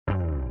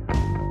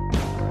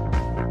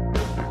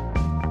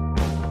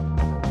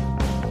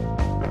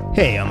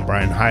Hey, I'm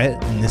Brian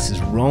Hyatt, and this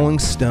is Rolling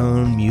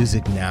Stone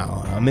Music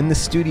Now. I'm in the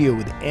studio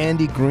with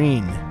Andy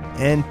Greene,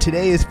 and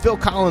today is Phil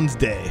Collins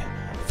Day.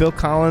 Phil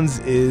Collins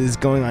is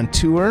going on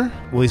tour.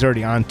 Well, he's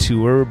already on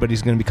tour, but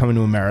he's going to be coming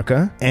to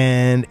America.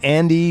 And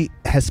Andy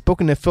has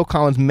spoken to Phil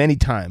Collins many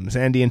times.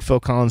 Andy and Phil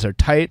Collins are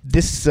tight.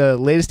 This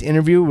latest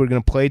interview we're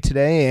going to play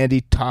today,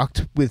 Andy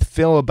talked with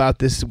Phil about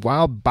this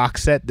wild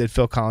box set that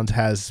Phil Collins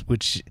has,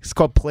 which is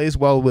called Plays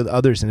Well with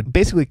Others. And it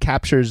basically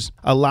captures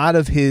a lot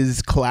of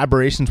his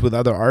collaborations with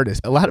other artists.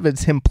 A lot of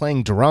it's him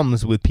playing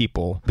drums with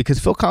people, because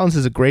Phil Collins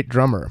is a great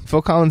drummer.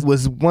 Phil Collins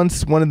was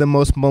once one of the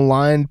most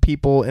maligned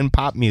people in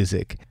pop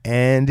music.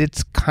 And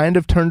it's kind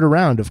of turned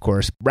around, of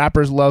course.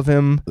 Rappers love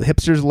him,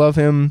 hipsters love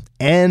him,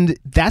 and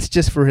that's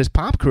just for his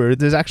pop career.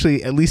 There's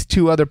actually at least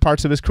two other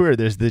parts of his career.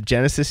 There's the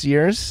Genesis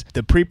years,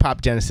 the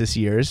pre-pop Genesis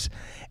years,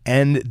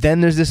 and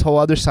then there's this whole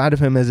other side of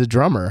him as a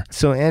drummer.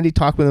 So Andy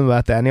talked with him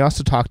about that, and he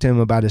also talked to him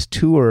about his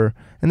tour.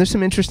 And there's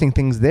some interesting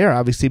things there,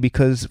 obviously,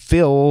 because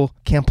Phil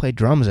can't play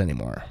drums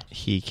anymore.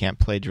 He can't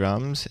play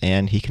drums,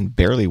 and he can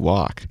barely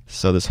walk.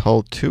 So this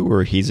whole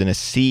tour, he's in a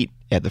seat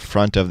at the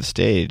front of the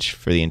stage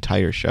for the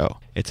entire show.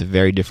 It's a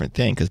very different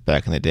thing, because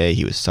back in the day,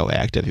 he was so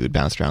active, he would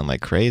bounce around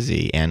like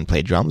crazy and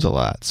play drums a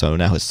lot. So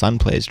now his son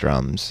plays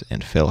drums,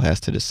 and Phil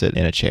has to just sit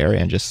in a chair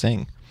and just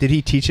sing. Did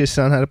he teach his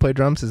son how to play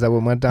drums? Is that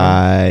what went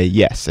down?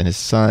 Yes, and his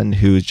son,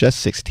 who's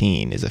just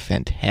 16, is a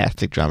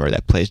fantastic drummer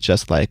that plays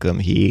just like him.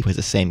 He plays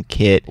the same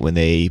kit. When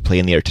they play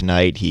In the Air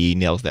Tonight, he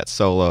nails that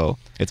solo.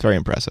 It's very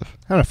impressive.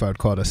 I don't know if I would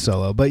call it a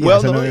solo, but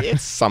yes. Well, no,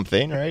 it's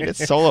something, right?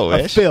 It's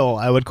solo-ish. A fill,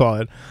 I would call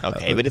it.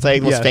 Okay, but it's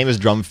like the most famous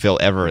drum fill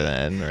ever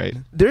then, right?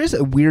 There is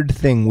a weird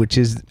thing, which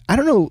is, I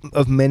don't know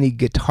of many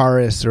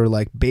guitarists or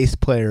like bass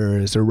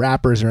players or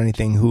rappers or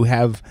anything who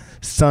have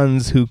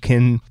sons who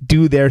can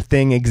do their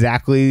thing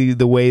exactly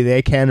the way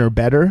they can or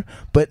better,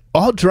 but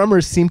all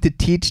drummers seem to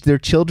teach their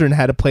children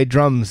how to play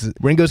drums.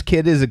 Ringo's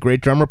kid is a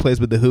great drummer,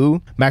 plays with The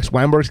Who. Max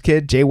Weinberg's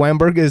kid, Jay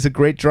Weinberg, is a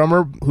great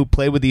drummer who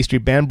played with the E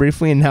Street Band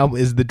briefly and now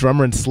is the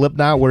drummer in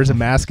Slipknot, wears a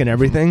mask and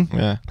everything.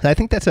 Yeah. I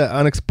think that's an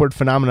unexplored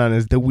phenomenon,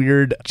 is the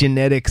weird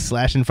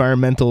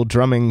genetic/environmental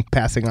drumming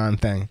passing on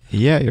thing.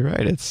 Yeah, you're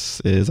right.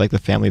 It's like the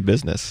family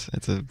business.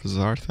 It's a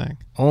bizarre thing.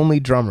 Only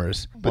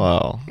drummers.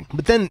 But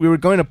then we were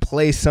going to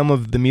play some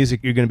of the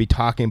music you're going to be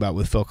talking about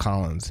with Phil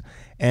Collins.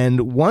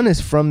 And one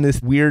is from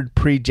this weird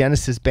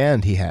pre-Genesis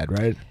band he had,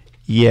 right?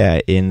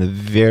 Yeah, in the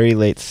very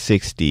late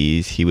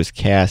 60s, he was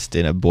cast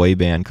in a boy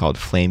band called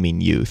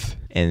Flaming Youth,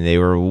 and they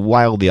were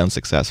wildly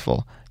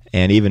unsuccessful.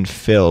 And even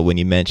Phil, when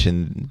you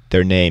mention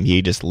their name,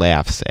 he just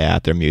laughs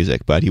at their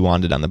music, but he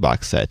wanted it on the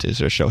box set to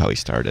sort of show how he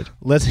started.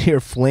 Let's hear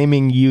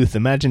Flaming Youth.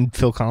 Imagine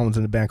Phil Collins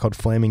in a band called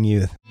Flaming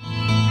Youth.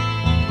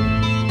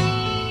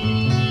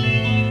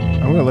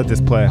 I'm going to let this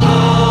play.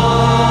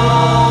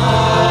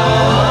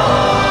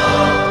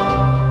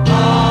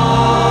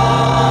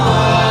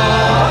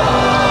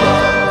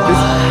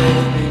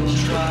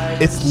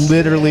 It's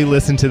literally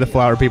Listen to the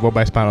Flower People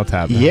by Spinal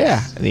Tap.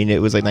 Yeah. I mean,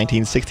 it was like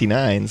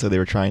 1969, so they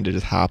were trying to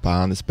just hop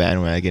on this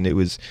bandwagon. It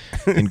was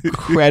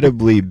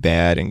incredibly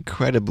bad,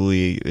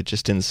 it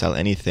just didn't sell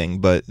anything.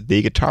 But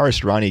the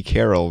guitarist Ronnie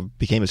Carroll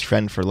became his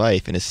friend for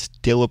life and is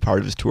still a part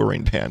of his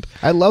touring band.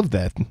 I love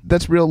that.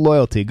 That's real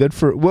loyalty. Good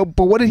for... Well,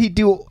 but what did he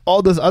do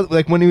all those other...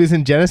 Like when he was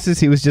in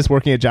Genesis, he was just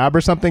working a job or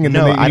something, and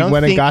then he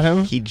went and got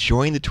him? He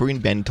joined the touring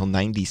band until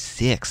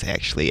 96,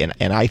 actually.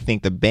 And I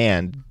think the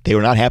band, they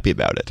were not happy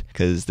about it,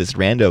 because this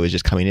rando is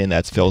just coming in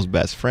that's Phil's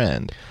best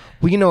friend.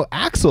 Well, you know,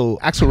 Axl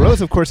Rose,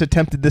 of course,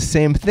 attempted the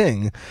same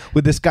thing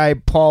with this guy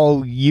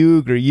Paul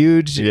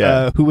Huge,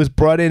 who was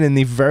brought in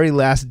the very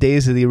last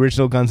days of the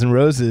original Guns N'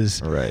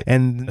 Roses. Right.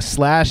 And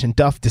Slash and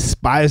Duff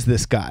despised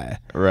this guy.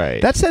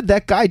 Right. That said,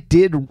 that guy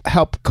did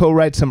help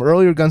co-write some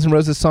earlier Guns N'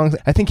 Roses songs.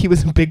 I think he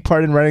was a big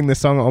part in writing the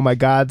song "Oh My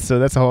God," so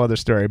that's a whole other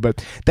story.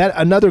 But that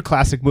another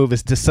classic move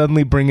is to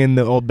suddenly bring in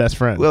the old best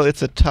friend. Well,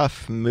 it's a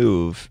tough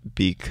move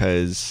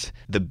because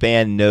the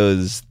band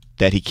knows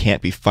that he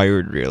can't be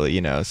fired,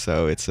 really,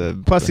 so it's a...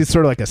 Plus, he's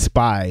sort of like a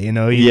spy,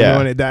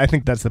 I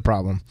think that's the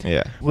problem.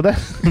 Yeah. Well,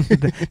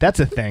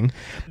 that's a thing.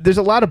 There's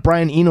a lot of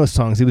Brian Eno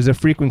songs. He was a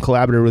frequent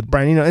collaborator with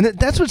Brian Eno, and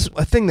that's what's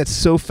a thing that's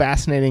so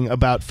fascinating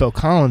about Phil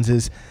Collins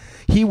is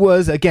he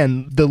was,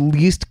 again, the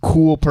least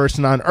cool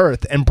person on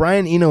earth, and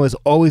Brian Eno has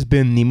always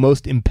been the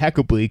most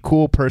impeccably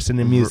cool person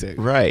in music.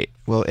 Right.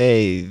 Well,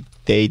 they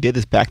did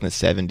this back in the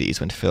 70s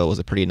when Phil was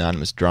a pretty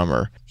anonymous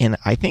drummer, and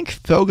I think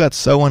Phil got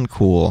so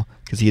uncool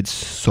because he had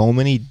so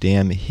many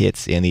damn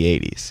hits in the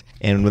 80s.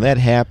 And when that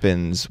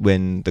happens,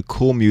 when the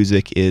cool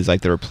music is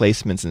like the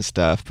replacements and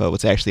stuff, but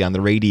what's actually on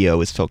the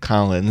radio is Phil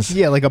Collins.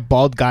 Yeah, like a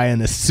bald guy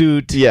in a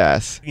suit.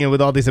 Yes.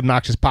 With all these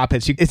obnoxious pop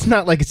hits. It's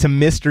not like it's a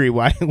mystery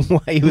why he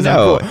was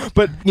uncool.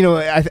 But,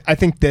 I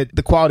think that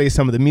the quality of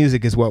some of the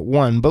music is what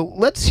won. But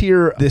let's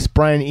hear this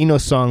Brian Eno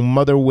song,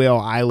 Mother Whale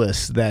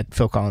Eyeless, that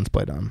Phil Collins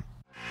played on.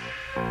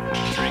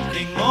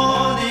 Drinking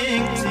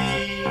morning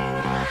tea,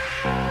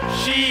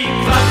 she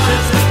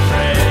clutches the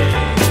tray,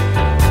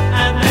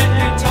 and then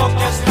you talk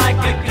just like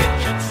a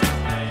kitchen soup.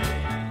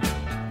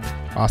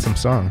 Awesome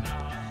song.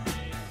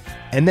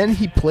 And then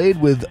he played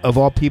with, of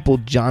all people,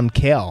 John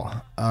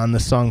Cale on the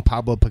song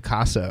Pablo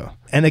Picasso.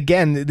 And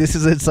again,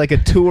 it's like a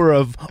tour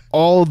of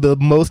all the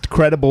most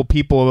credible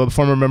people, a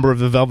former member of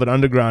the Velvet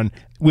Underground,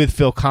 with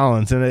Phil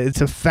Collins. And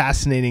it's a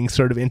fascinating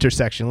sort of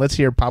intersection. Let's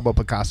hear Pablo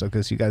Picasso,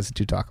 because you guys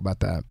do talk about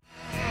that.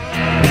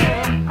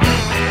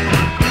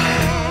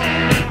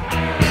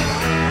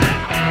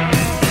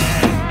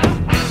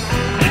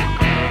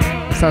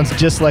 Sounds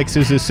just like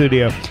Susu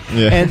Studio.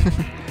 Yeah.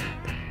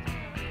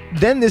 And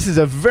then this is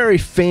a very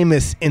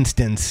famous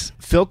instance.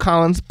 Phil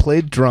Collins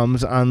played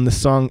drums on the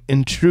song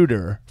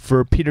Intruder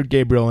for Peter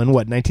Gabriel in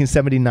what,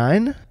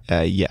 1979?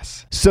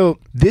 Yes. So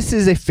this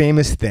is a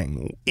famous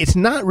thing. It's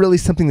not really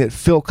something that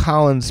Phil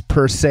Collins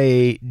per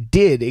se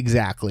did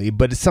exactly,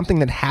 but it's something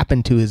that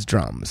happened to his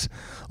drums.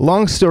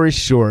 Long story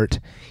short,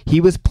 he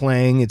was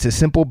playing, it's a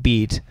simple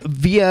beat,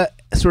 via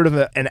sort of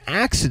an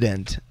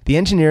accident. The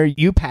engineer,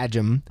 Hugh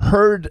Padgham,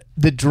 heard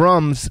the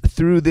drums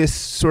through this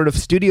sort of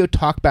studio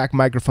talkback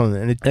microphone,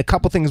 and a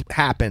couple things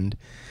happened.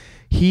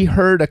 He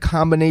heard a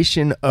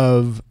combination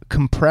of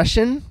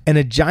compression and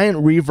a giant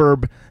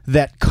reverb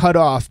that cut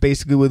off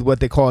basically with what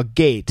they call a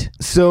gate.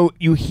 So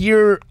you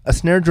hear a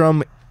snare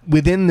drum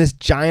within this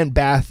giant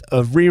bath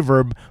of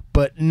reverb,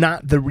 but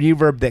not the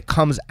reverb that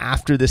comes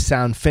after the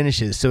sound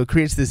finishes. So it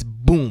creates this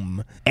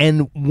boom.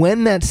 And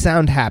when that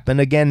sound happened,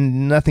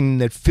 again, nothing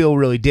that Phil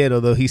really did,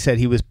 although he said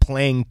he was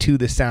playing to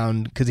the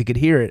sound because he could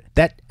hear it,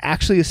 that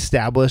actually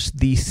established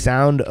the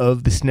sound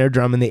of the snare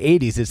drum in the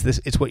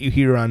 80s. It's what you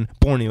hear on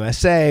Born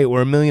USA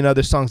or a million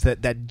other songs,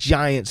 that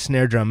giant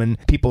snare drum, and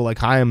people like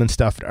Haim and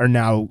stuff are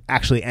now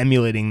actually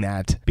emulating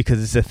that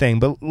because it's a thing.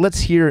 But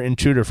let's hear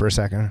Intruder for a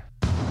second.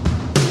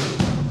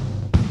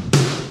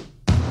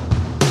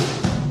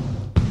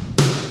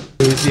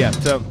 Yeah,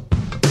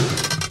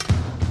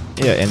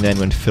 and then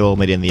when Phil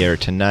made In the Air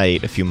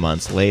Tonight a few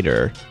months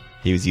later,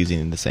 he was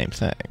using the same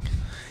thing.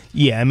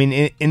 Yeah, I mean,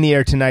 In the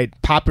Air Tonight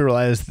helped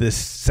popularize this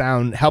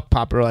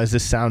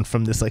sound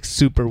from this like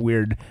super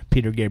weird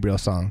Peter Gabriel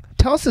song.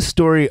 Tell us the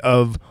story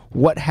of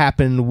what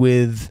happened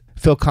with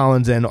Phil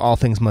Collins and All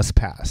Things Must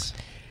Pass.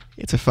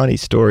 It's a funny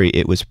story.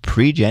 It was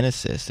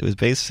pre-Genesis. It was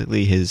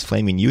basically his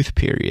Flaming Youth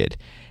period.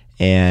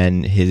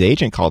 And his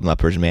agent called him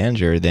up, or his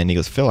manager. Then he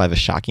goes, Phil, I have a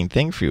shocking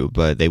thing for you,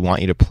 but they want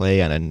you to play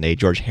on a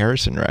George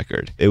Harrison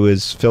record. It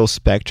was Phil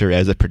Spector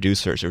as a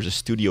producer. So there was a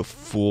studio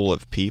full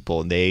of people,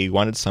 and they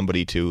wanted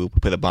somebody to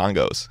play the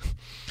bongos.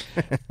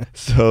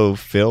 So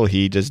Phil,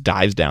 he just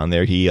dives down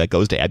there. He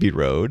goes to Abbey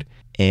Road,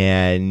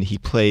 and he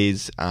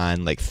plays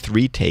on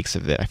 3 takes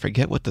of it. I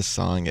forget what the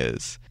song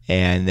is.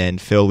 And then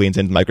Phil leans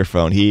into the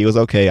microphone. He goes,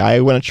 okay,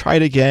 I want to try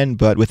it again,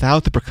 but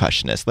without the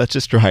percussionist. Let's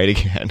just try it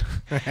again.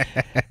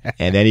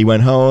 And then he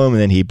went home,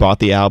 and then he bought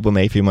the album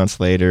a few months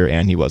later,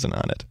 and he wasn't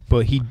on it.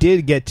 But he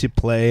did get to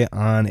play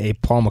on a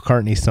Paul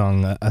McCartney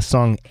song, a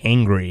song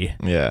Angry.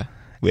 Yeah,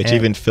 which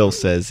even Phil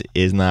says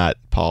is not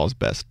Paul's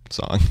best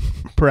song.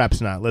 Perhaps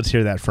not. Let's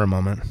hear that for a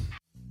moment.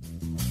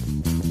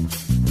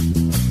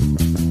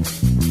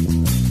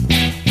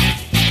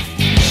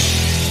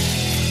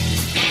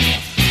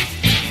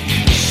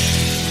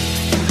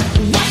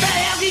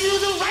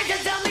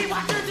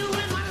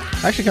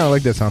 I actually kind of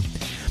like that song.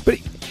 But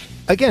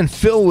again,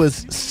 Phil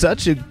was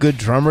such a good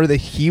drummer that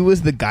he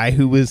was the guy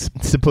who was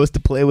supposed to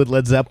play with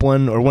Led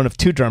Zeppelin, or one of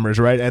 2 drummers,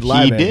 right? At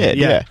Live Aid. He did,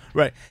 yeah.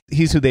 Right.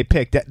 He's who they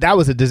picked. That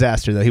was a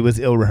disaster, though. He was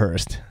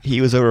ill-rehearsed.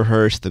 He was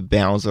ill-rehearsed, the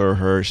band was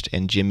ill-rehearsed,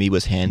 and Jimmy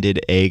was handed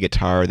a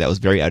guitar that was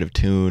very out of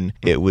tune.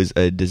 It was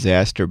a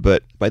disaster,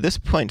 but by this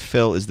point,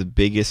 Phil is the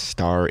biggest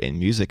star in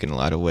music in a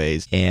lot of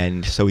ways,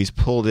 and so he's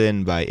pulled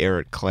in by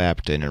Eric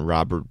Clapton and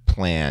Robert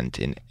Plant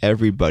and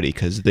everybody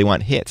because they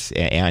want hits,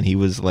 and he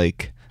was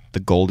like the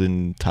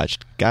golden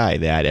touched guy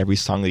that every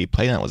song that he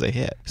played on was a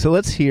hit. So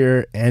let's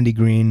hear Andy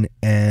Greene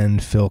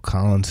and Phil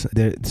Collins.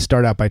 They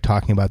start out by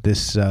talking about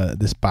this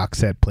box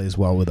set plays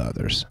well with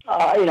others.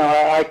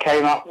 I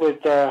came up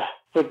with the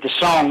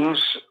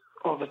songs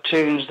or the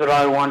tunes that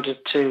I wanted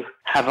to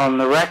have on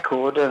the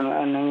record, and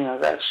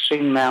that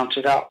soon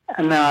mounted up.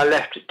 And then I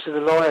left it to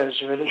the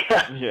lawyers, really.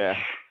 Yeah.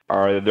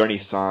 Are there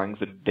any songs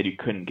that you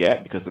couldn't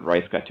get because the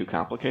rights got too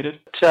complicated?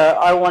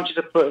 I wanted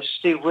to put a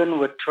Steve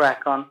Winwood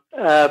track on,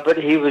 but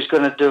he was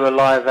going to do a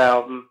live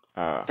album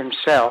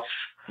himself.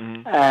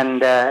 Mm-hmm.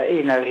 And,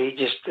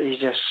 he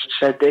just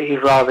said that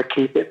he'd rather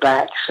keep it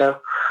back. So,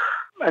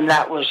 and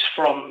that was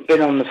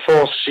been on the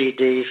 4th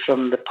CD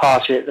from the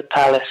Party at the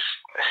Palace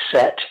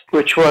set,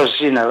 which was,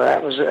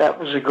 that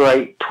was a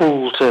great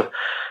pool to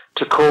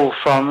call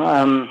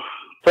from.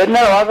 But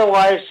no,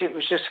 otherwise it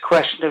was just a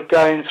question of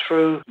going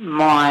through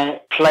my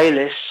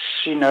playlists,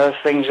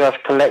 things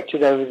I've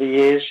collected over the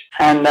years.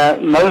 And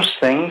most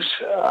things,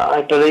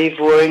 I believe,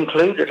 were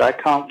included. I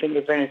can't think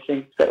of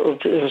anything that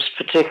was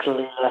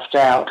particularly left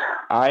out.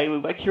 I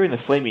like hearing the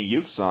Flaming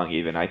Youth song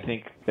even. I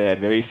think that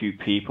very few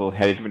people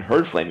have even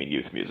heard Flaming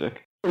Youth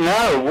music.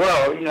 No,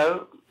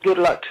 well, good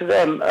luck to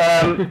them.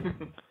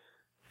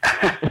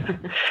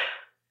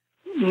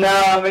 No,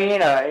 I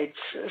mean,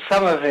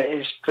 some of it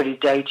is pretty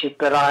dated,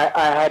 but I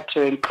had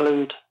to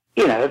include,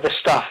 the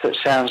stuff that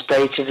sounds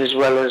dated as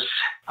well as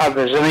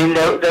others. I mean,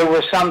 there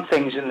were some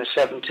things in the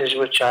 70s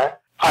which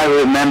I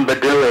remember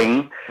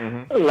doing,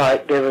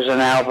 like there was an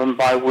album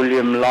by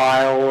William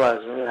Lyle, there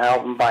was an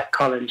album by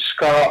Colin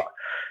Scott,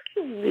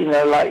 you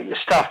know, like the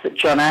stuff that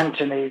John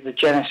Anthony, the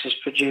Genesis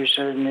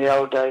producer in the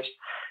old days,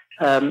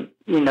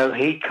 you know,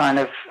 he kind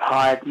of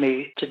hired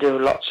me to do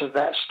lots of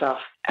that stuff.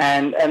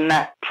 And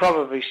that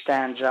probably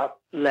stands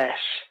up less.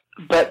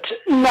 But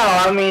no,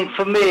 I mean,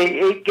 for me,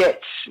 it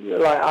gets,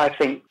 like, I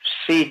think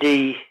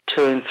CD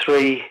 2 and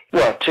 3,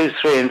 well, 2,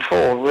 3 and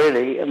 4,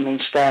 really, I mean,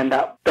 stand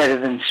up better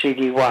than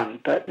CD 1,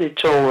 but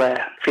it's all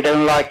there. If you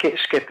don't like it,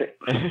 skip it.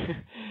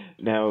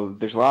 Now,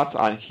 there's lots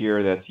on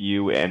here that's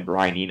you and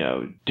Brian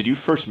Eno. Did you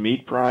first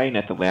meet Brian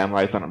at the Lamb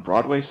Lies on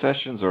Broadway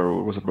sessions,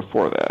 or was it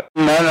before that?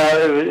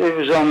 No, it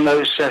was on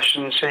those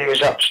sessions. He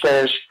was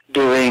upstairs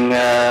doing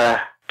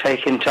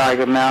Taking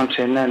Tiger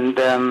Mountain,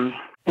 and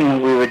you know,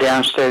 we were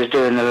downstairs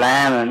doing the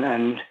Lamb,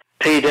 and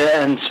Peter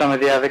and some of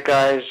the other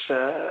guys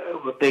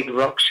were big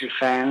Roxy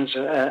fans,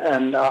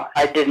 and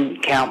I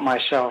didn't count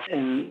myself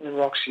in the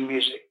Roxy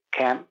music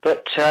camp.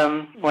 But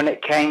when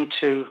it came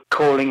to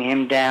calling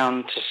him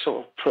down to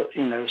sort of put,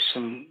 you know,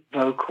 some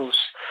vocals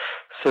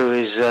through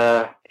his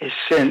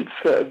synth,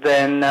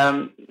 then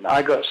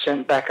I got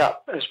sent back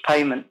up as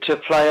payment to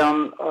play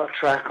on a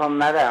track on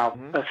that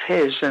album of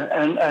his,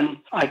 and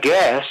I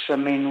guess, I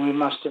mean, we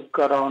must have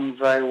got on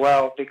very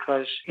well,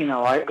 because, you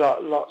know, I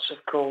got lots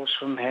of calls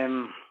from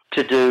him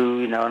to do,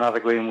 you know,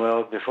 Another Green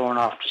World, Before and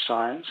After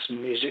Science,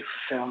 and music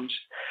for films.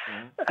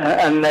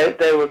 And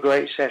they were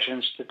great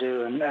sessions to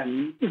do,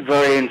 and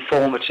very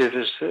informative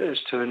as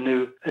to a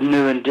new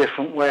and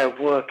different way of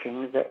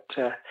working that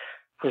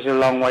was a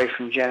long way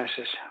from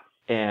Genesis.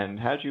 And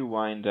how'd you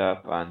wind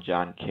up on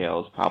John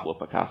Cale's Pablo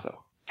Picasso?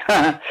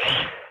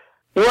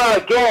 Well,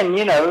 again,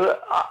 you know,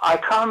 I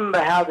can't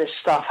remember how this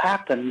stuff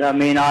happened. I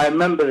mean, I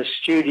remember the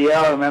studio,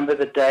 I remember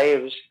the day.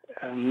 It was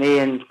me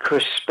and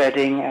Chris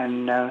Spedding,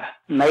 and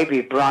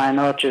maybe Brian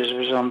Hodges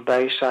was on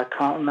bass, I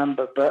can't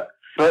remember, but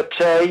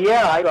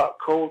yeah, I got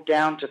called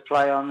down to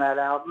play on that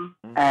album,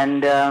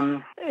 and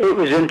it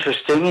was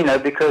interesting, you know,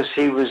 because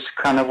he was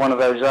kind of one of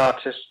those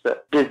artists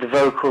that did the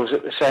vocals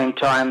at the same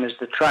time as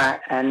the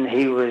track, and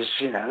he was,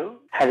 you know,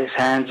 had his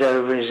hands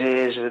over his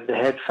ears with the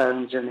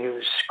headphones, and he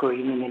was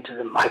screaming into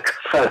the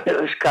microphone.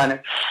 It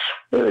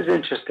was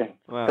interesting.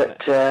 Wow.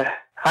 But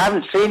I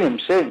haven't seen him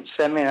since.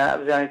 I mean, that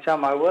was the only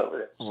time I worked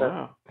with him. So.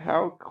 Wow.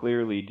 How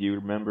clearly do you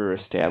remember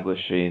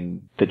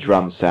establishing the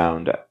drum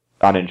sound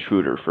on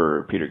Intruder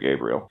for Peter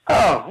Gabriel?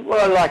 Oh,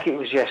 well, like it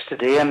was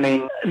yesterday. I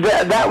mean,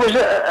 that was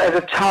at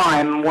a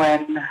time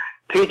when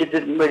Peter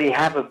didn't really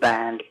have a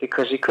band,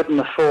 because he couldn't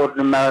afford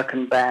an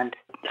American band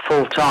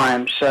full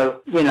time.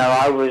 So, you know,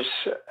 I was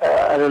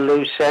at a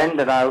loose end,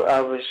 and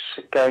I was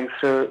going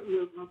through,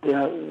 you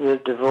know, the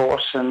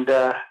divorce, and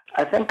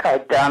I think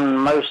I'd done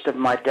most of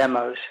my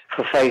demos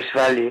for face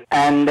value.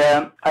 And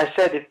I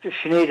said, if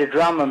you need a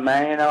drummer,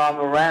 man, you know, I'm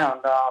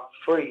around, I'm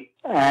free.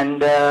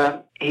 And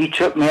he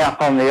took me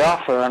up on the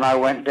offer, and I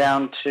went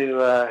down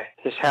to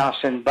his house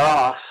in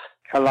Bath,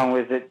 along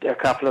with a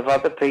couple of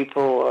other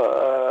people.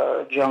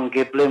 John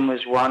Giblin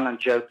was one, and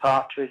Joe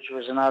Partridge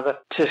was another,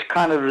 to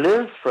kind of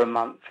live for a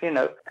month, you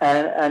know,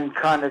 and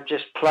kind of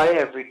just play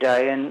every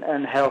day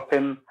and help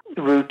him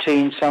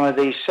routine some of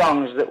these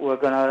songs that were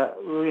gonna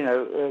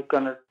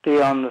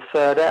be on the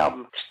third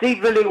album. Steve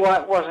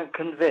Lillywhite wasn't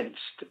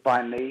convinced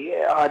by me.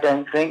 I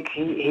don't think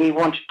he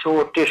wanted to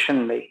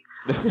audition me.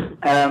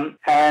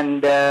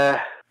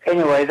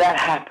 Anyway, that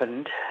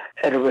happened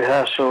at a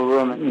rehearsal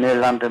room near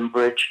London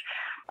Bridge.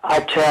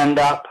 I turned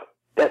up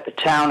at the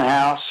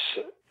townhouse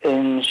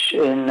in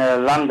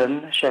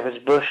London,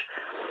 Shepherd's Bush,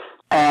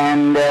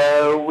 and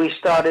we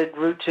started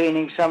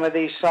routining some of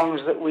these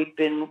songs that we'd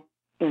been,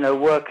 you know,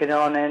 working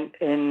on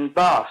in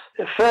Bath.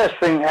 The first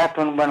thing that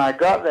happened when I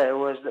got there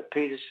was that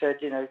Peter said,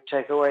 you know,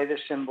 take away the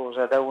cymbals.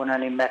 I don't want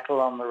any metal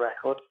on the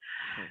record,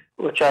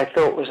 which I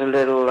thought was a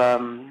little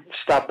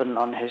stubborn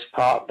on his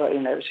part, but, you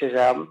know, it's his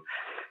album.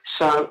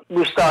 So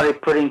we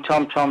started putting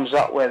tom-toms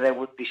up where there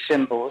would be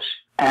cymbals,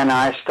 and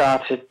I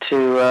started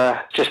to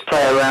just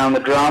play around the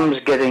drums,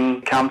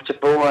 getting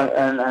comfortable,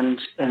 and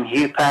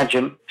Hugh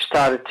Padgham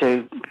started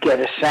to get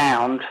a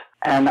sound.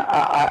 And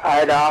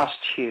I'd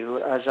asked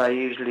Hugh, as I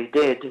usually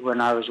did when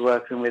I was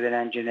working with an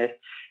engineer,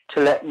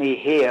 to let me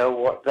hear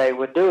what they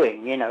were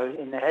doing, you know,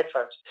 in the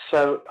headphones.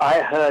 So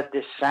I heard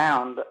this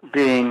sound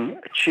being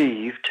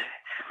achieved,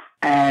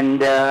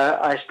 and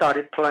I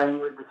started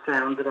playing with the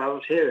sound that I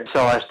was hearing.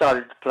 So I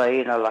started to play,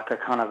 you know, like a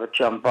kind of a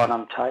John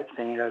Bonham type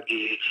thing, you know,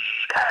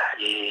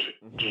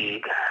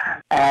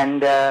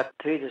 and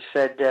Peter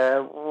said,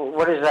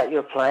 what is that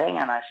you're playing?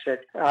 And I said,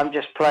 I'm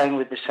just playing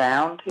with the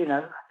sound, you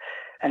know.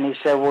 And he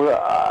said, well,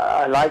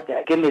 I like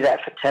that. Give me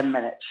that for 10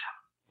 minutes.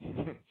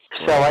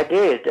 So I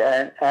did.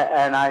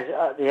 And I,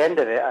 at the end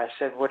of it, I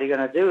said, what are you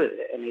going to do with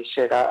it? And he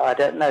said, I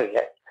don't know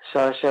yet.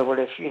 So I said, well,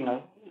 if, you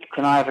know,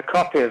 can I have a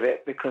copy of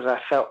it? Because I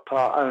felt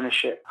part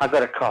ownership. I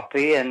got a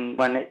copy, and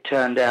when it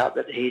turned out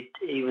that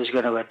he was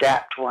going to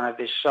adapt one of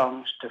his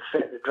songs to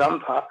fit the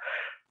drum part,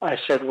 I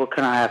said, well,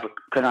 can I have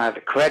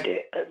a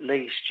credit at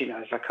least? You know,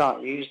 if I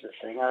can't use the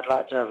thing, I'd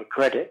like to have a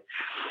credit.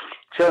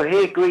 So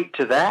he agreed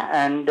to that,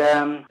 and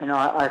you know,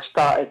 I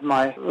started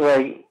my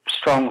very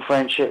strong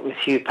friendship with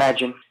Hugh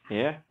Padgham.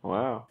 Yeah,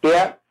 wow.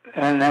 Yeah,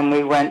 and then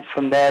we went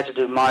from there to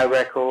do My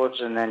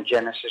Records, and then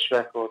Genesis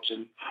Records,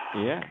 and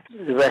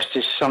the rest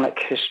is Sonic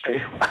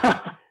history.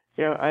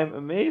 You know, I'm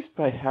amazed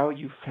by how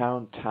you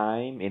found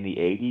time in the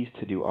 80s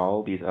to do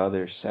all these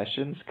other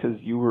sessions, because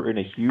you were in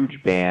a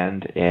huge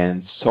band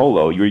and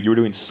solo. You were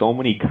doing so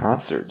many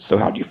concerts. So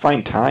how did you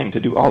find time to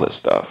do all this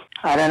stuff?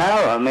 I don't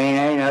know. I mean,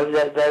 you know,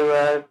 they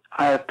were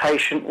a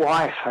patient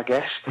wife, I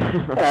guess.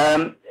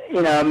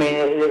 You know, I mean,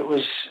 it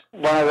was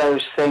one of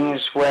those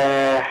things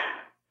where,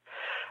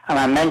 and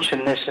I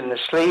mentioned this in the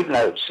sleeve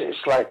notes,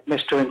 it's like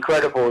Mr.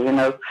 Incredible, you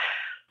know,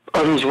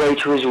 on his way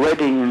to his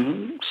wedding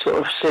and sort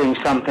of seeing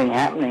something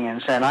happening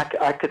and saying, I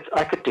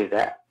could do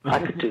that. I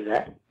could do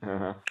that.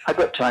 I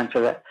got time for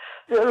that.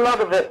 A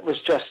lot of it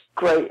was just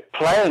great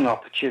playing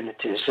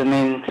opportunities. I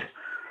mean,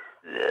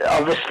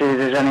 obviously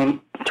there's only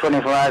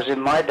 24 hours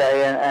in my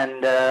day,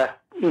 and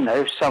you know,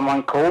 if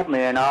someone called me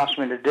and asked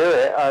me to do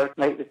it, I would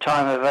make the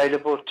time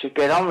available to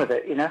get on with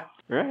it, you know.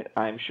 Right.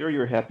 I'm sure you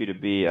were happy to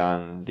be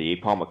on the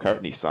Paul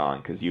McCartney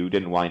song, because you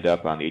didn't wind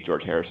up on the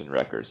George Harrison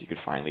records. You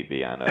could finally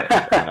be on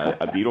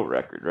a Beatle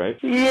record, right?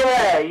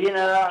 Yeah, you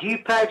know, Hugh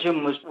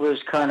Padgham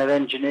was kind of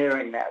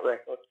engineering that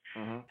record.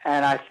 Mm-hmm.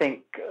 And I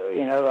think,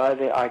 you know,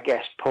 I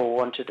guess Paul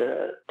wanted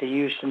to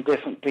use some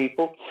different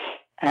people.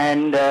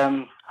 And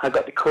I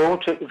got the call,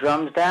 took the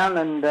drums down,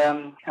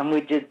 and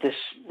we did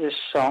this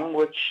song,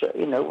 which,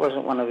 you know,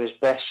 wasn't one of his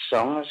best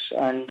songs.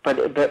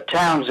 But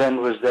Townsend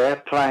was there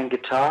playing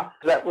guitar.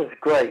 That was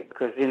great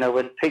because, you know,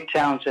 when Pete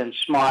Townsend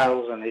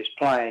smiles and he's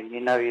playing, you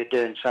know you're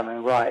doing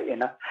something right, you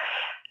know.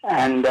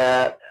 And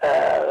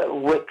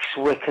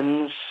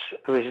Wickens,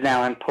 who is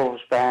now in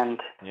Paul's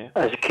band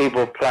as a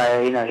keyboard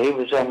player, you know, he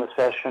was on the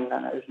session,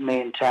 and it was me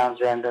and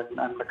Townsend and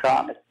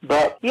McCartney.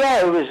 But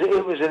yeah, it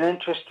was an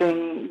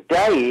interesting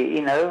day,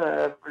 you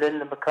know.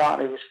 Linda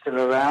McCartney was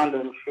still around,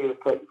 and she was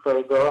taking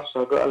photographs.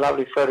 So I got a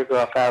lovely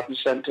photograph album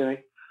sent to me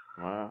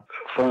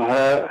from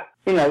her.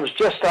 You know, it was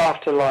just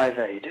after Live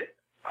Aid.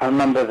 I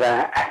remember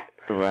that.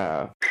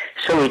 Wow.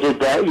 So we did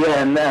that,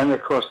 yeah, and then,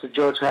 of course, the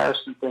George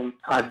Harrison thing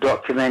I've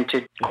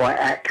documented quite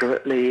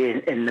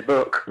accurately in the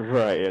book.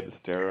 Right, it's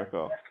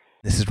hysterical.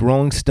 This is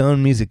Rolling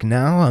Stone Music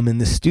Now. I'm in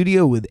the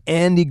studio with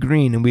Andy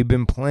Greene, and we've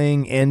been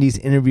playing Andy's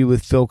interview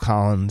with Phil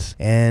Collins.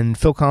 And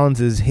Phil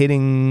Collins is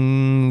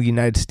hitting the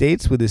United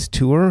States with his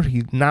tour.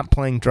 He's not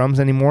playing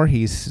drums anymore.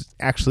 He's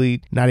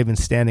actually not even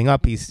standing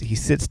up. He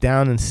sits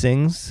down and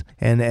sings.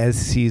 And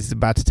as he's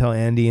about to tell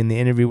Andy in the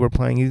interview we're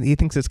playing, he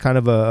thinks it's kind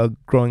of a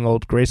growing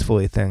old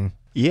gracefully thing.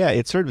 Yeah,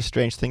 it's sort of a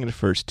strange thing at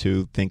first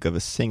to think of a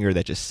singer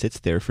that just sits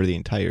there for the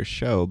entire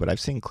show, but I've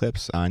seen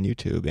clips on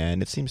YouTube,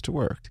 and it seems to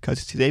work,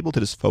 because he's able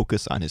to just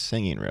focus on his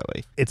singing,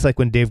 really. It's like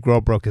when Dave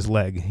Grohl broke his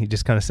leg. He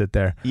just kind of sit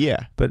there.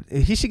 Yeah. But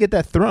he should get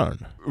that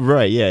throne.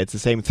 Right, yeah, it's the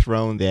same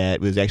throne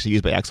that was actually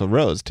used by Axl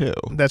Rose, too.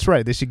 That's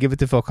right. They should give it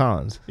to Phil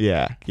Collins.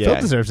 Yeah. Phil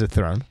deserves a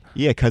throne.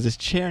 Yeah, because his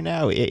chair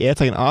now,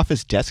 it's like an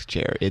office desk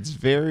chair. It's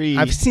very...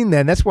 I've seen that,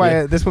 and that's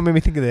why that's what made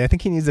me think of it. I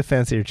think he needs a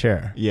fancier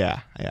chair.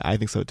 Yeah, I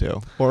think so, too.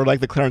 Or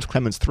like the Clarence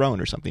Clemens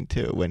throne or something,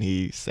 too, when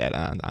he sat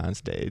on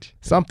stage.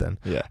 Something.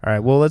 Yeah. All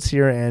right, well, let's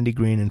hear Andy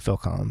Greene and Phil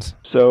Collins.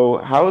 So,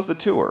 how was the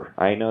tour?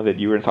 I know that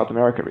you were in South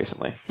America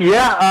recently.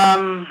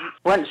 Yeah,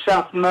 went to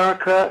South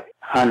America,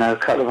 I know, a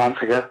couple of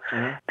months ago.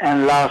 Mm-hmm.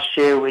 And last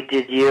year we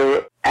did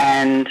Europe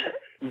and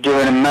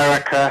doing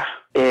America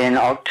in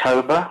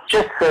October,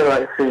 just for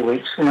like 3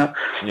 weeks, you know.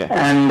 Yeah.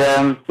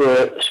 And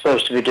we're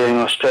supposed to be doing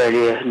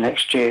Australia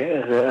next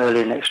year,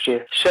 early next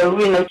year. So,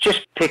 you know,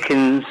 just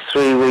picking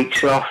 3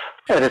 weeks off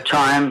at a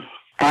time.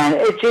 And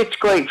it's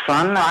great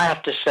fun. I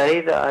have to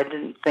say that I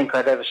didn't think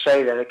I'd ever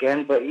say that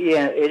again, but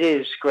yeah, it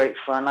is great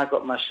fun. I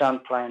got my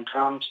son playing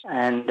drums,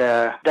 and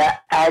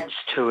that adds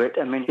to it.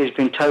 I mean, he's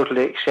been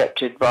totally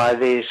accepted by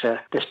this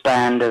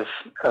band of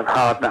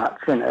hard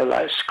nuts, you know,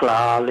 like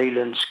Sklar,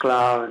 Leland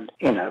Sklar, and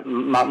you know,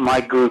 my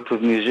group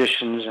of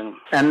musicians,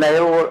 and they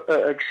all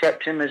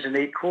accept him as an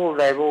equal.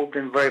 They've all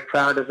been very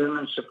proud of him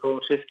and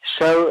supportive.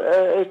 So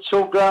it's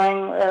all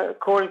going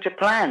according to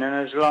plan,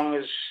 and as long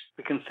as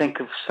we can think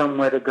of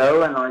somewhere to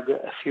go and I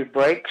get a few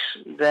breaks,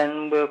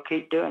 then we'll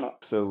keep doing it.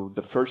 So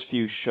the first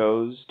few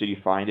shows, did you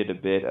find it a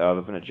bit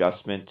of an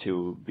adjustment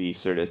to be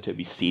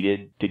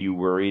seated? Did you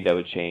worry that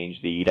would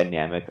change the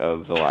dynamic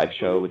of the live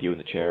show with you in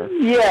the chair?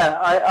 Yeah,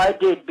 I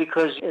did,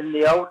 because in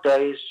the old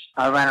days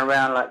I ran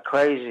around like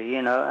crazy,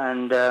 you know,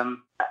 and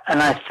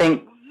I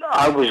think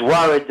I was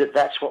worried that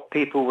that's what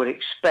people would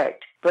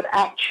expect. But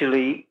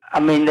actually, I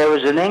mean, there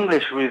was an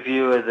English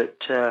reviewer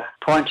that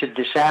pointed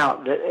this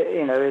out, that,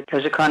 you know,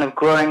 there's a kind of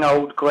growing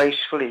old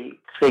gracefully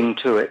thing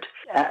to it.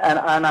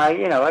 And I,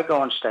 you know, I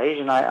go on stage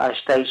and I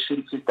stay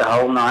seated the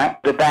whole night.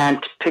 The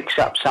band picks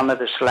up some of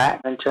the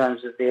slack in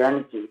terms of the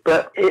energy.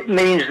 But it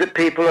means that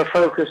people are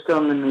focused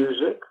on the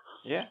music.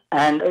 Yeah.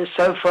 And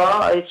so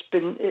far, it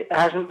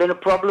hasn't been a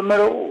problem at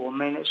all. I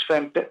mean, it's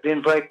been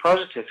very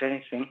positive, if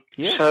anything.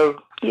 Yeah.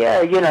 So,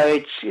 yeah,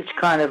 it's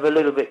kind of a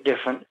little bit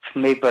different for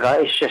me, but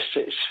it's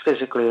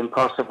physically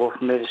impossible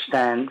for me to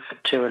stand for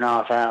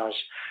 2.5 hours,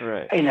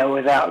 Right.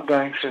 Without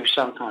going through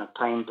some kind of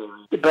pain.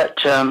 But,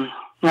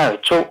 no,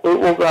 it's all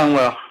going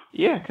well.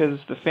 Yeah, because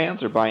the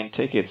fans are buying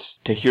tickets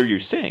to hear you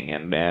sing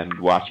and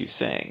watch you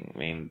sing. I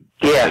mean,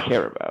 that's what they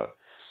care about.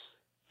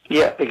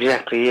 Yeah,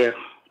 exactly, yeah.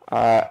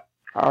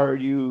 Are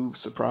you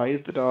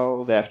surprised at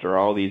all that after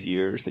all these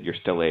years that you're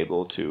still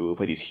able to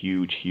play these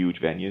huge, huge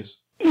venues?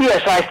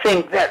 Yes, I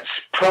think that's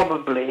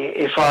probably,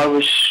 if I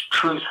was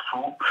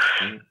truthful,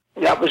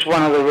 that was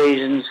one of the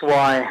reasons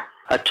why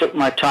I took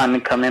my time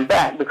in coming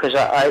back, because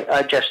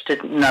I just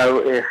didn't know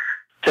if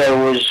there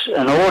was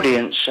an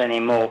audience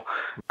anymore.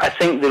 I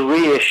think the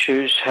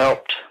reissues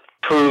helped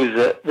prove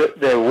that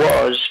there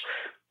was,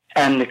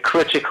 and the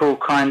critical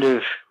kind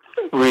of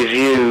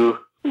review,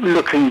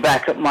 looking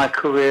back at my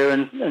career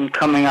and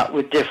coming up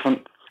with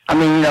different... I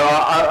mean,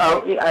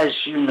 as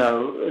you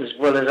know, as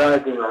well as I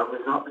do, I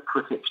was not the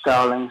critic's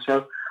darling,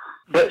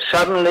 but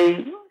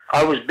suddenly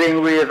I was being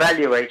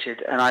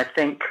reevaluated, and I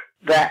think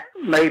that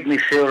made me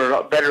feel a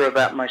lot better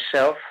about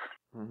myself.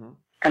 Mm-hmm.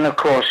 And of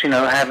course,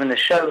 having the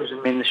shows. I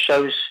mean,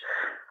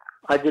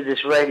 I did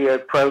this radio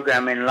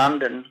program in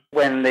London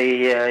when the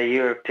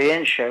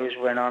European shows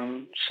went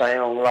on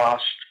sale a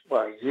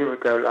year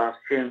ago, last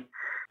June.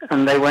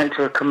 And they went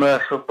to a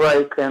commercial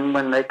break, and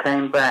when they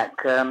came back,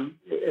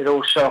 it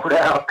all sold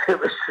out.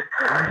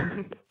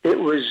 It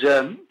was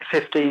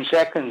 15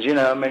 seconds,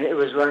 I mean, it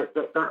was like,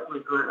 that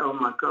was like, oh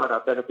my God, I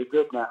better be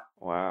good now.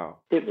 Wow.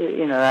 And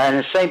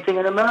the same thing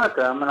in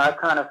America. I mean, I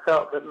kind of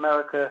felt that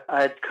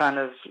I had kind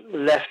of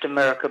left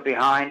America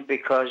behind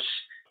because,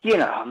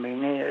 I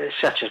mean, it's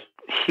such a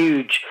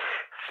huge,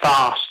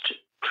 fast,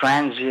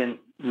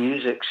 transient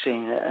music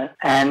scene.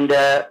 And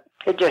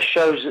it just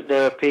shows that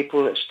there are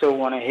people that still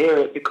want to hear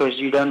it because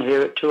you don't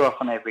hear it too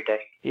often every day.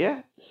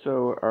 Yeah.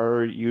 So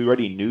are you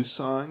writing new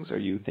songs? Are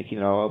you thinking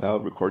at all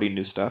about recording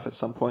new stuff at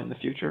some point in the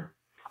future?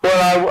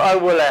 Well, I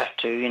will have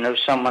to.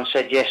 Someone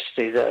said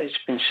yesterday that it's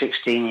been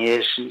 16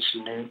 years since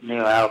the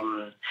new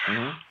album,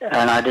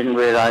 and I didn't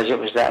realize it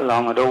was that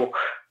long at all.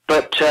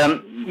 But,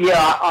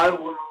 yeah, I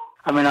will.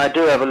 I mean, I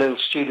do have a little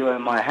studio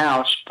in my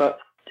house, but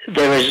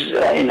there is,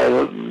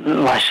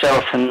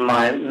 myself and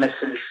my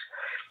missus,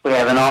 we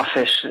have an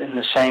office in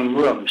the same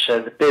room, so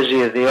the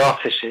busier the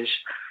office is,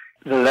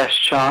 the less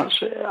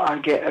chance I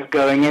get of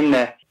going in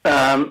there.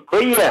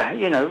 But yeah,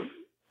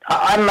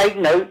 I make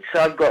notes.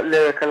 I've got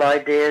lyrical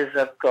ideas.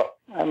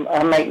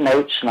 I make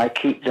notes and I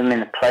keep them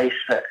in a place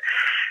that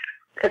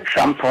at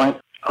some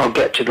point I'll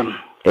get to them.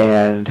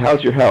 And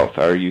how's your health?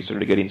 Are you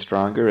sort of getting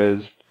stronger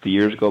as the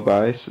years go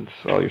by since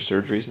all your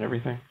surgeries and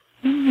everything?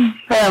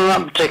 Well,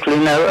 not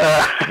particularly, no.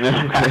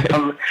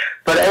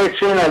 But it's,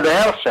 the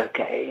health's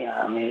okay.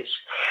 I mean, it's,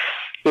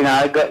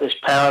 I got this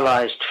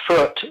paralyzed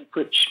foot,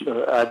 which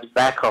the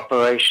back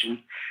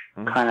operation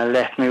kind of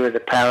left me with a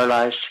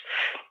paralyzed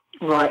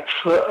right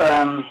foot.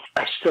 I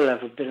still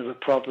have a bit of a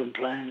problem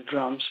playing the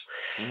drums.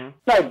 No,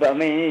 but I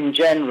mean, in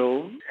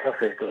general,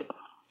 health is good.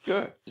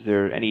 Good. Is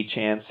there any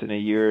chance in a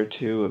year or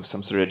two of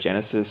some sort of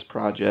Genesis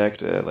project,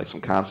 like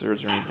some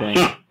concerts or anything?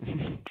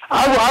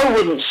 I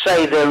wouldn't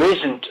say there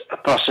isn't a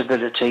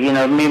possibility.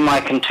 Me,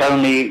 Mike, and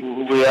Tony,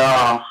 we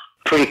are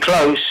pretty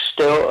close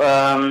still.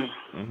 I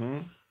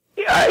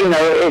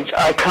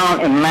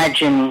can't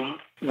imagine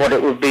what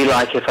it would be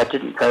like if I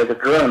didn't play the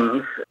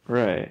drums.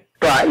 Right.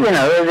 But,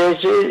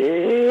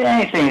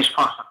 anything is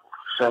possible,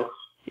 so...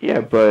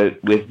 Yeah,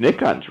 but with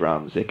Nick on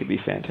drums, it could be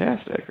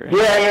fantastic, right?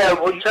 Yeah.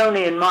 Well,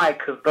 Tony and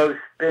Mike have both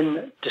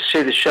been to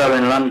see the show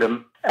in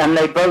London, and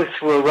they both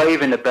were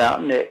raving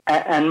about Nick.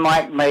 And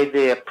Mike made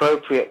the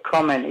appropriate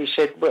comment. He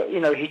said, well,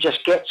 he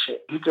just gets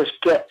it. He just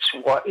gets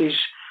what is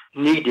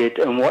needed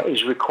and what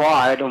is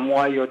required and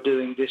why you're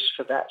doing this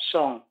for that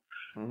song.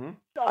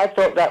 I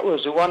thought that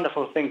was a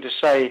wonderful thing to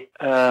say,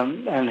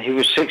 and he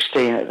was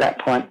 16 at that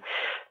point.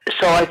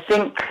 So I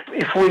think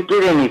if we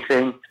did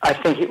anything, I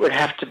think it would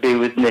have to be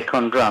with Nick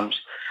on drums,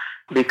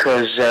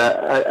 because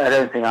I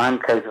don't think I'm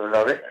capable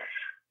of it.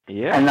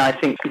 Yeah. And I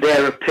think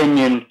their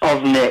opinion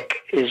of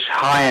Nick is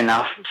high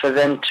enough for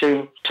them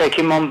to take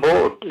him on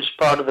board as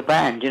part of the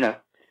band,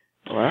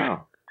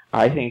 Wow.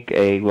 I think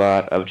a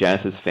lot of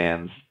Genesis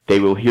fans, they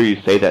will hear you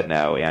say that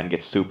now and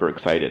get super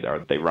excited.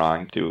 Are they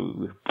wrong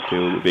to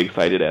be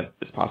excited at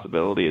this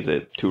possibility? Is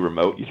it too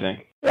remote, you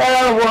think?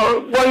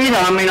 Well,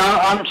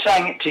 I'm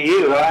saying it to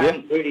you. I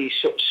haven't really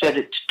sort of said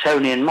it to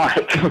Tony and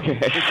Mike. Okay.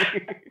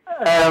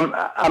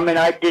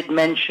 I did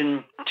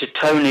mention to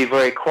Tony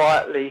very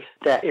quietly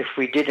that if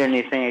we did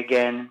anything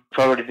again,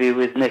 probably be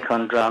with Nick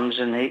on drums,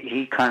 and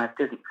he kind of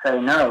didn't say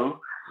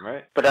no.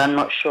 Right. But I'm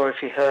not sure if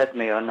he heard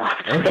me or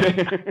not.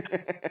 Okay.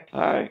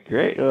 All right,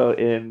 great. Well,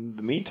 in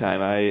the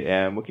meantime, I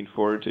am looking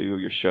forward to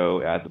your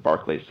show at the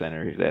Barclays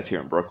Center. That's here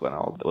in Brooklyn.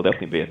 We'll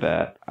definitely be at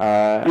that.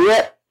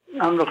 Yeah,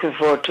 I'm looking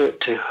forward to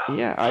it too.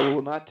 Yeah, I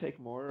will not take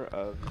more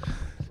of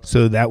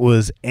So that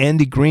was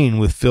Andy Greene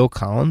with Phil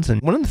Collins.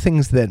 And one of the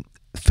things that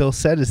Phil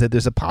said is that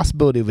there's a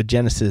possibility of a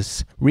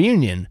Genesis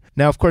reunion.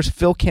 Now, of course,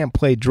 Phil can't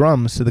play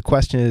drums, so the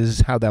question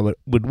is how that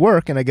would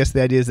work, and I guess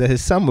the idea is that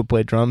his son would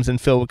play drums and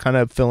Phil would kind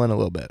of fill in a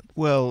little bit.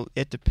 Well,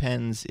 it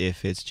depends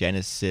if it's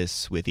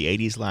Genesis with the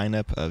 80s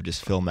lineup of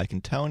just Phil, Mike,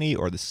 and Tony,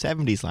 or the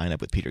 70s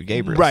lineup with Peter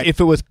Gabriel. Right. If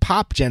it was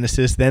pop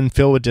Genesis, then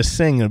Phil would just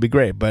sing and it would be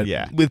great, but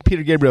with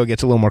Peter Gabriel, it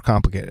gets a little more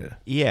complicated.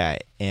 Yeah,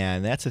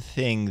 and that's a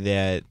thing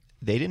that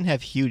they didn't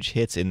have huge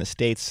hits in the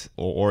States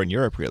or in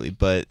Europe, really,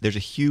 but there's a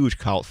huge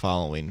cult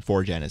following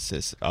for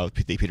Genesis of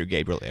the Peter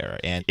Gabriel era.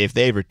 And if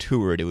they ever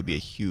toured, it would be a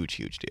huge,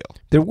 huge deal.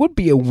 There would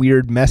be a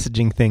weird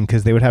messaging thing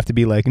because they would have to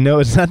be like, no,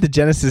 it's not the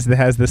Genesis that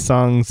has the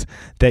songs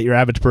that your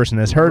average person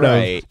has heard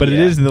of, but it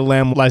is the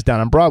Lamb Lies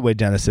Down on Broadway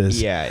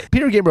Genesis. Yeah.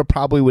 Peter Gabriel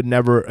probably would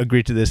never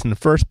agree to this in the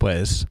first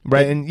place,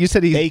 right? And you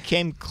said they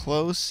came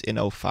close in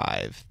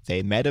 2005.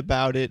 They met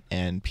about it,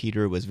 and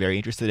Peter was very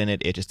interested in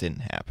it. It just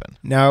didn't happen.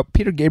 Now,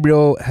 Peter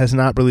Gabriel has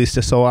not released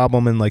a solo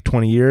album in like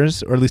 20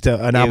 years, or at least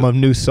an album of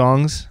new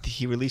songs.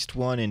 He released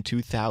one in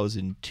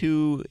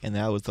 2002, and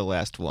that was the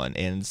last one.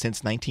 And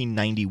since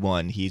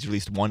 1991, he's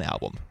released one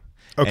album.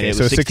 Okay,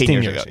 so 16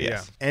 years ago.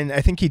 Yes. Yeah. And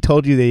I think he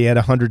told you that he had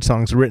 100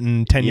 songs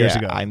written 10 years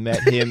ago. I met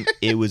him.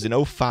 It was in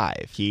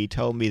 2005. He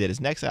told me that his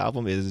next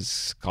album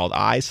is called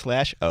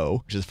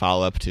I/O, which is a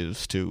follow-up to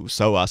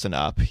So Us and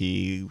Up.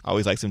 He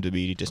always likes them to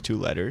be just two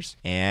letters.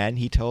 And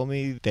he told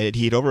me that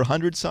he had over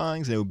 100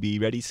 songs and it would be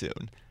ready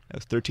soon. That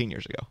was 13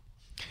 years ago.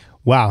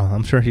 Wow,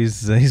 I'm sure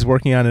he's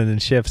working on it in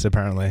shifts,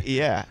 apparently.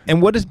 Yeah. And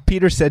what has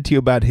Peter said to you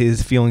about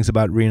his feelings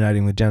about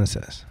reuniting with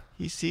Genesis?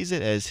 He sees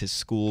it as his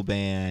school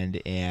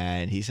band,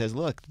 and he says,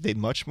 look, they had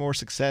much more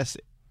success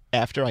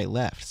after I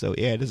left, so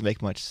yeah, it doesn't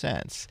make much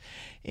sense.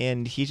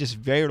 And he's just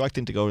very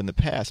reluctant to go in the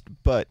past,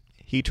 but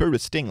he toured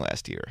with Sting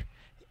last year,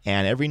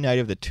 and every night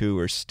of the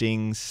tour,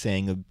 Sting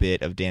sang a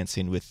bit of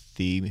Dancing with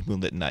the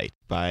Moonlit Night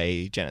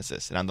by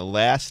Genesis. And on the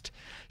last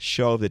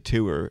show of the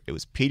tour, it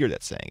was Peter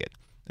that sang it.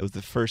 It was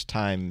the first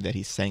time that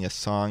he sang a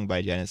song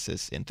by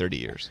Genesis in 30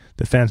 years.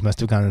 The fans must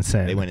have gone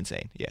insane. They went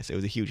insane, yes. It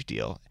was a huge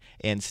deal.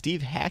 And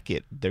Steve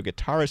Hackett, their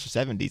guitarist for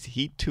 70s,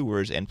 he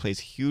tours and plays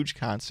huge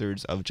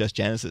concerts of just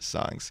Genesis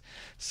songs.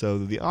 So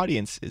the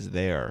audience is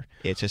there.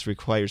 It just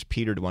requires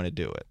Peter to want to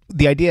do it.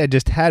 The idea I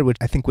just had, which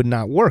I think would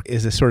not work,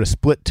 is a sort of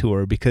split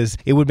tour because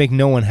it would make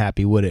no one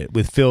happy, would it?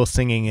 With Phil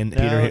singing and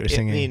Peter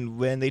singing. I mean,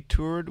 when they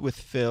toured with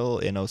Phil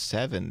in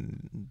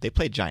 2007, they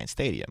played Giant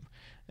Stadium.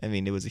 I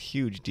mean, it was a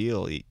huge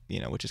deal,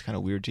 which is kind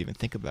of weird to even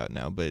think about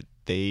now, but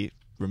they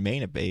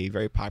remain a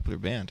very popular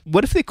band.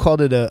 What if they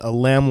called it a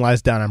Lamb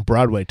Lies Down on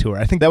Broadway tour?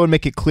 I think that would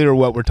make it clear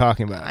what we're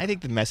talking about. I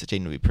think the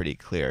messaging would be pretty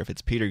clear. If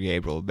it's Peter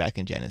Gabriel back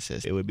in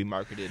Genesis, it would be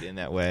marketed in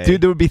that way.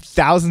 Dude, there would be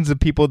thousands of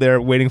people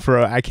there waiting for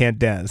I Can't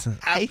Dance.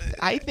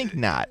 I think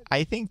not.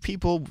 I think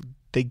people,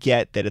 they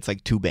get that it's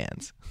like two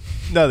bands.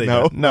 No, they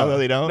don't. No,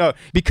 they don't. No,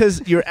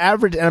 because your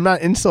average, and I'm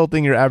not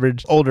insulting your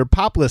average older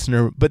pop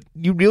listener, but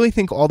you really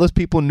think all those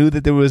people knew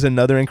that there was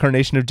another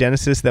incarnation of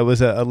Genesis that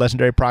was a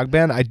legendary prog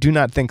band? I do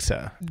not think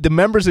so. The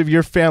members of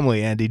your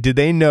family, Andy, did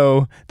they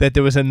know that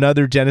there was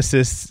another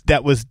Genesis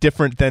that was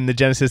different than the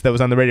Genesis that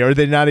was on the radio, or did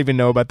they not even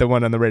know about the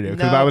one on the radio?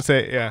 Because I would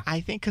say, yeah. I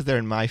think because they're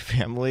in my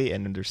family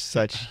and they're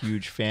such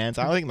huge fans.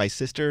 I don't think my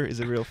sister is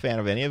a real fan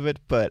of any of it,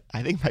 but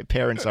I think my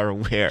parents are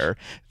aware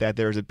that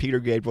there's a Peter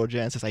Gabriel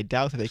Genesis. I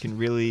doubt that they can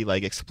really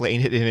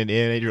explain it in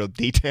any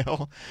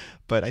detail,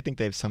 but I think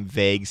they have some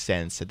vague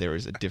sense that there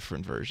is a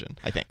different version,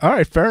 I think. All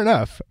right, fair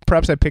enough.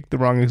 Perhaps I picked the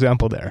wrong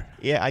example there.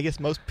 Yeah, I guess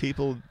most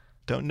people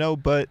don't know,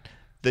 but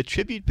the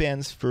tribute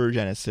bands for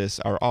Genesis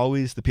are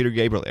always the Peter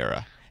Gabriel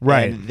era.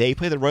 Right. And they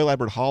play the Royal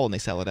Albert Hall and they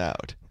sell it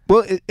out.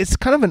 Well, it's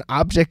kind of an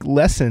object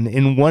lesson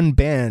in one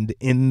band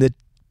in the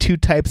two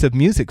types of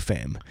music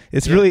fame.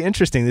 It's really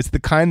interesting. It's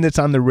the kind that's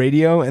on the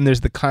radio, and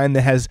there's the kind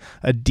that has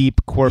a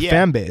deep core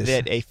fan base.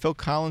 That a Phil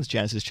Collins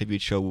Genesis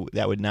tribute show,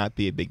 that would not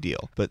be a big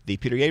deal. But the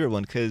Peter Gabriel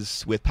one,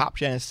 because with pop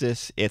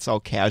Genesis, it's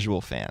all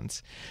casual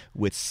fans.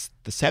 With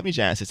the 70s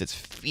Genesis, it's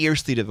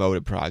fiercely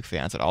devoted prog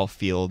fans that all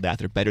feel that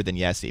they're better than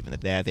Yes, even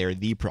that they're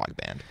the prog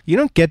band. You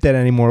don't get that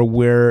anymore,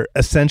 where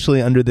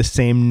essentially under the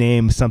same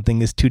name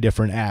something is two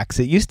different acts.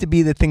 It used to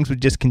be that things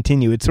would just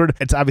continue. It's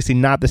obviously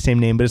not the same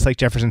name, but it's like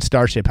Jefferson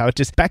Starship, how it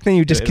just back then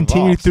you just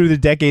continue through the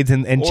decades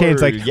and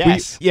change. Like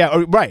Yes.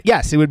 Right.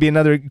 Yes, it would be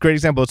another great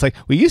example. It's like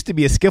we used to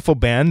be a skiffle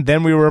band,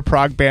 then we were a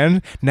prog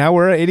band, now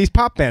we're an 80s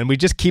pop band. We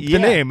just keep the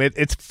name.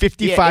 It's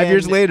 55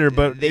 years later,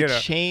 but they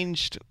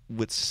changed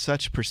with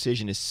such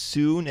precision as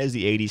soon as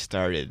the 80s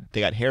started.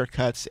 They got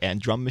haircuts and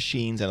drum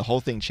machines, and the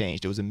whole thing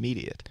changed. It was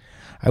immediate.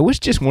 I wish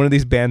just one of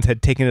these bands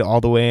had taken it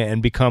all the way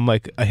and become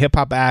like a hip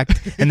hop act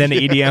and then an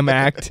EDM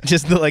act.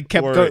 Just kept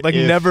going,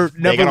 never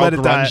let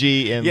it die.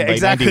 In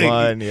exactly.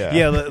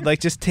 91,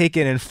 just take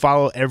it and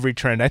follow every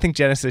trend. I think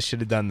Genesis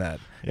should have done that.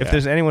 If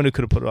there's anyone who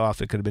could have put it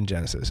off, it could have been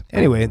Genesis.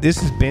 Anyway, this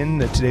has been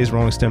today's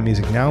Rolling Stone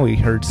Music Now. We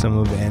heard some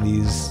of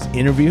Andy's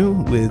interview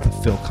with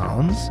Phil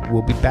Collins.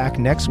 We'll be back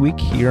next week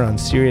here on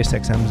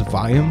SiriusXM's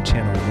Volume,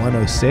 Channel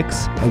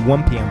 106 at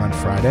 1 p.m. on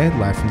Friday,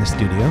 live from the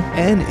studio.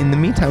 And in the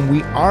meantime,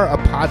 we are a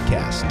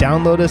podcast.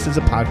 Download us as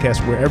a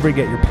podcast wherever you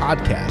get your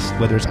podcast,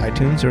 whether it's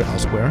iTunes or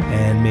elsewhere,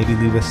 and maybe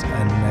leave us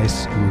a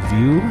nice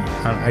review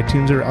on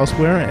iTunes or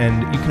elsewhere.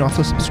 And you can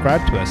also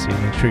subscribe to us so you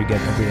make sure you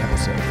get every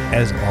episode.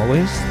 As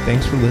always,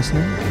 thanks for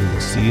listening, and we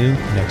will see you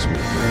next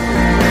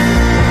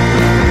week.